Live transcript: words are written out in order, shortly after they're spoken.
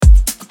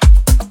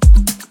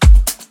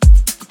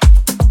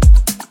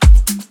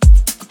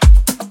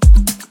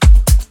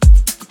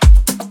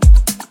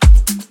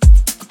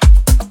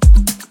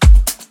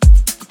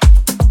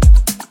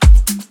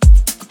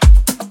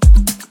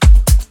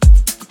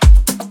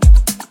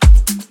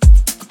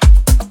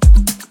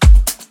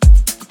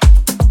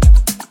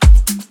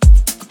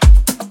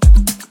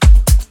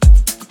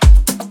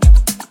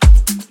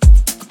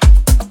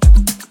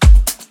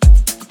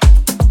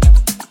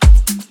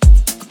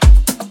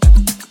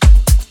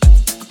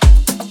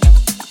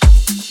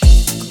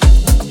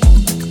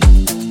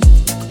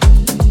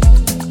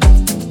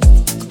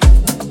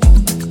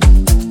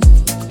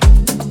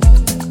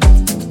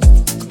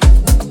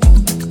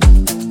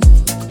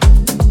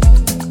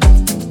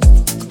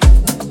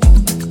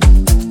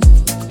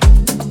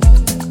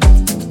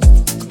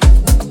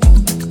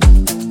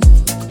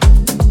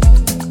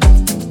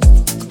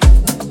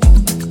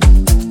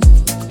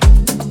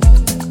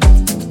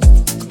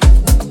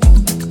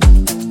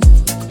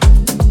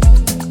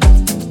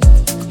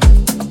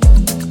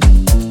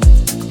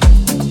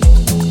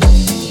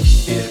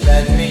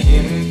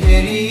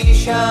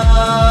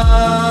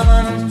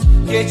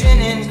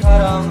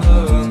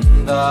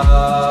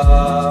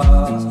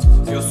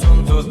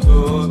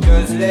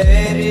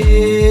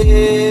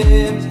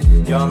gözlerim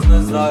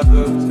yalnızlar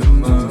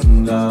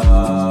rıhtımında.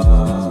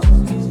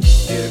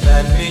 Bir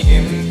ben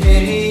miyim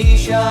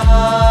perişan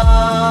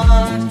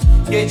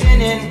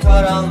gecenin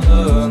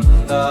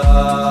karanlığında,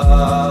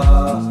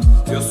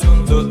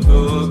 yosun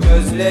tuttu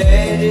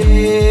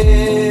gözlerim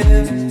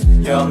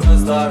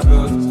yalnızlar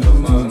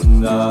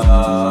rıhtımında.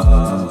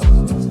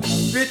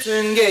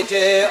 Bütün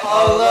gece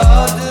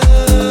ağladım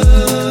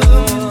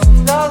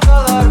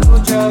dalgalar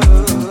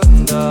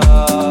kucağında,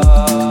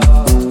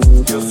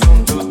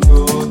 yosun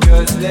tuttu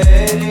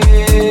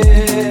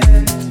gözlerim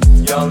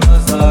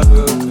yalnızlar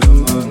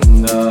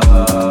rıhtımında.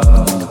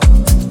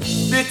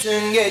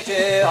 Bütün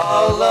gece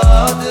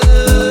ağladım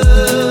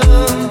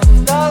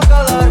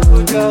dalgalar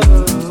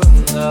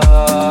kucağında,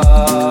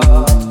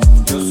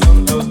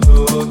 yosun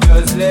tuttu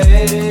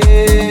gözlerim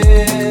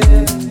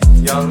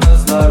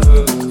yalnızlar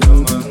rıhtımında.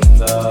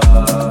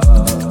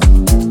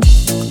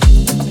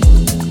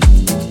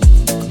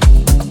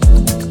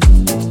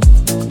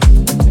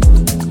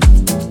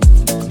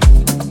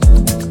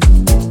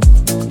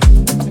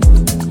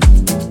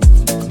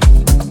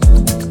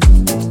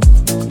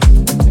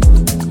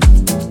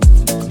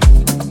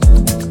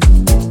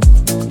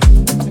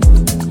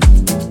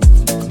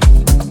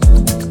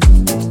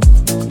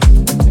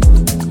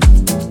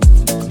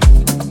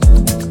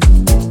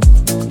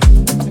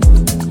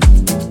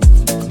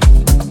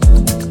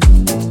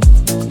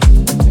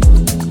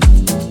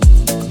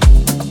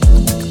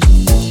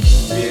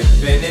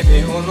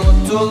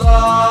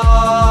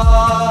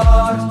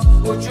 Unuttular,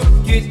 uçup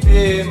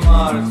gitti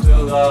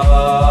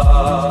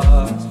martılar.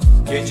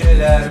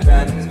 Geceler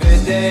ben ve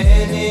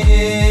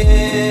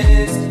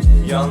deniz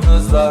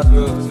yalnızlar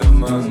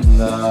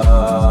rıhtımında.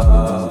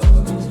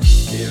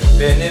 Bir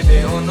beni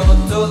bir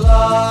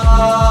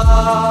unuttular,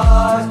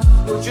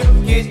 uçup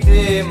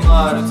gitti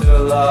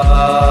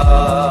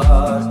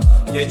martılar.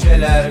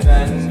 Geceler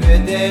ben ve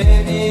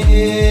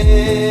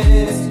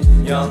deniz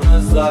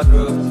yalnızlar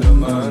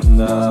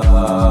rıhtımında.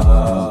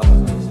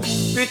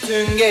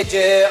 Bütün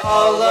gece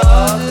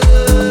ağladım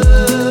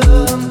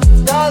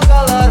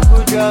dalgalar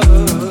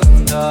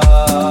kucağında,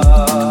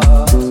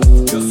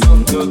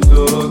 yosun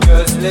tuttu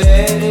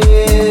gözlerim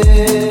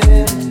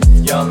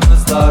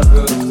yalnızlar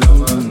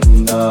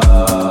rıhtımında.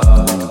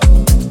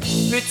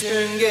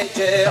 Bütün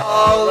gece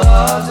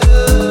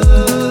ağladım